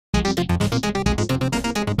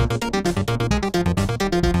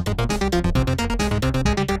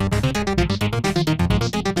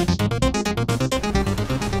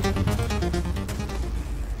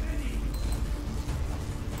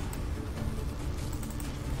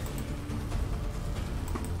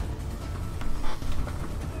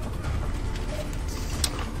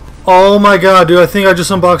Oh my god, dude, I think I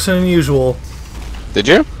just unboxed an unusual. Did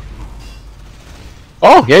you?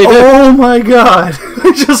 Oh, yeah, you did. Oh my god,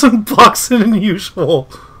 I just unboxed an unusual.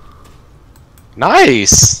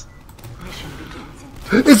 Nice.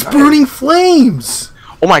 It's burning flames!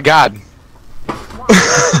 Oh my god.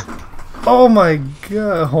 Oh my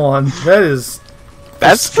god, hold on,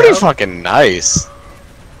 That's pretty fucking nice.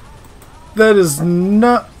 That is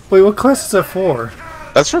not... Wait, what class is that for?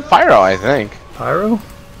 That's for Pyro, I think. Pyro?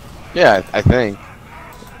 Yeah, I think.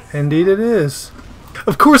 Indeed it is.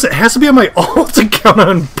 Of course, it has to be on my alt account to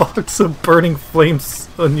unbox a Burning Flames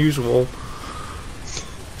unusual.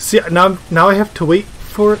 See, now I have to wait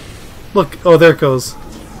for it. Look, oh, there it goes.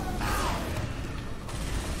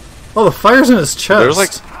 Oh, the fire's in his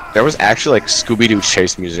chest. There was actually like Scooby-Doo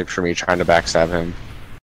chase music for me trying to backstab him.